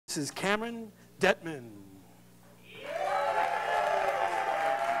This is Cameron Dettman.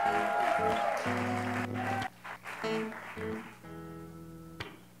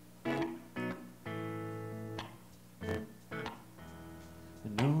 I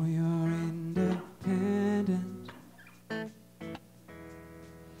know you're independent, but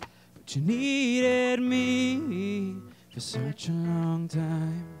you needed me for such a long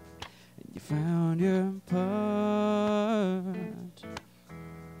time, and you found your part.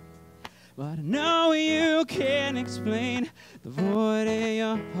 But I know you can't explain the void in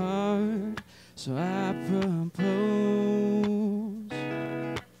your heart, so I propose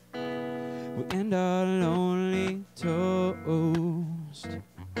we end our lonely toast,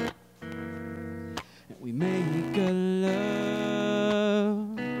 and we make a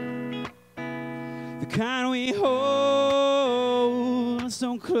love, the kind we hold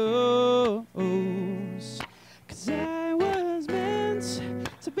so close. 'Cause I was meant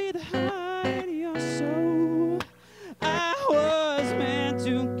to be the heart of your soul. I was meant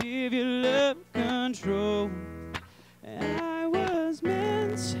to give you love control. I was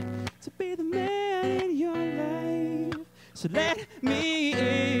meant to be the man in your life. So let me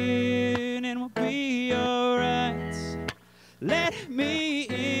in and we'll be alright. Let me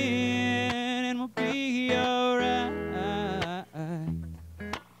in and we'll be alright.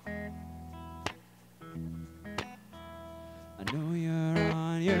 I know you're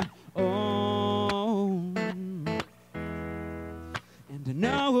on your own, and I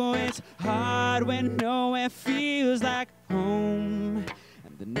know it's hard when nowhere feels like home,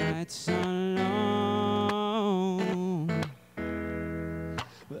 and the nights are long.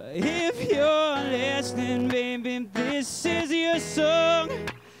 But if you're listening, baby, this is your song,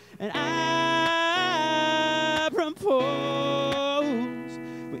 and I propose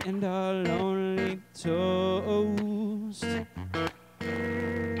we end our lonely toast,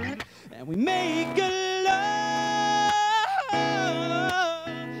 and we make a love,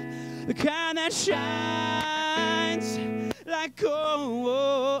 the kind that shines like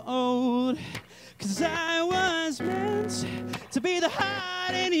gold. 'Cause I was meant to be the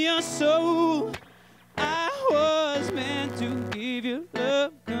heart in your soul. I was meant to give you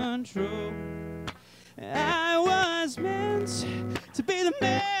love control. I was meant to be the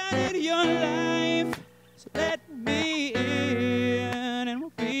man in your life. So let me in and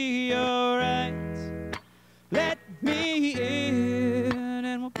we'll be alright. Let me in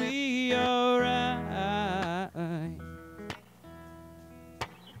and we'll be alright.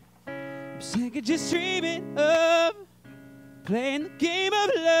 I'm sick of just dreaming of playing the game of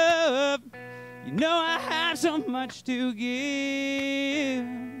love. You know I have so much to give,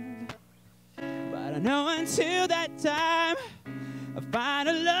 but I know until that time I find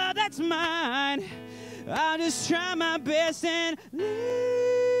a love that's mine. I'll just try my best and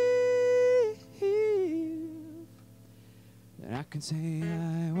live. That I can say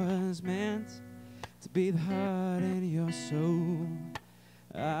I was meant to be the heart in your soul.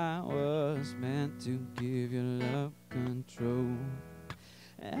 I was meant to give you love control.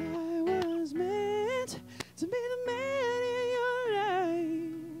 I was meant to be the man in your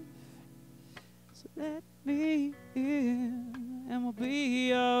life. So let me in and we'll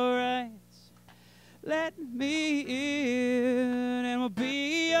be alright. Let me in and we'll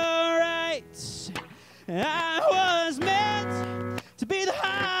be alright. I was meant to be the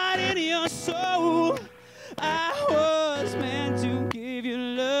heart in your soul. I was meant to give you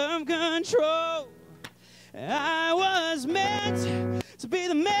love control. I was meant to be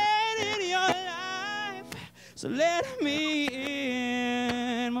the man in your life. So let me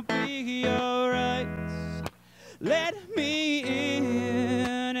in, we'll be alright. Let me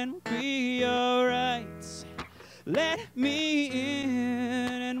in and we'll be alright. Let me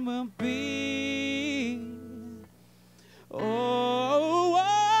in and we'll be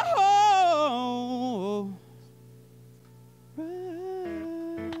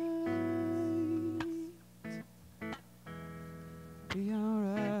be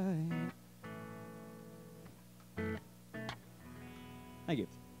alright. Thank you.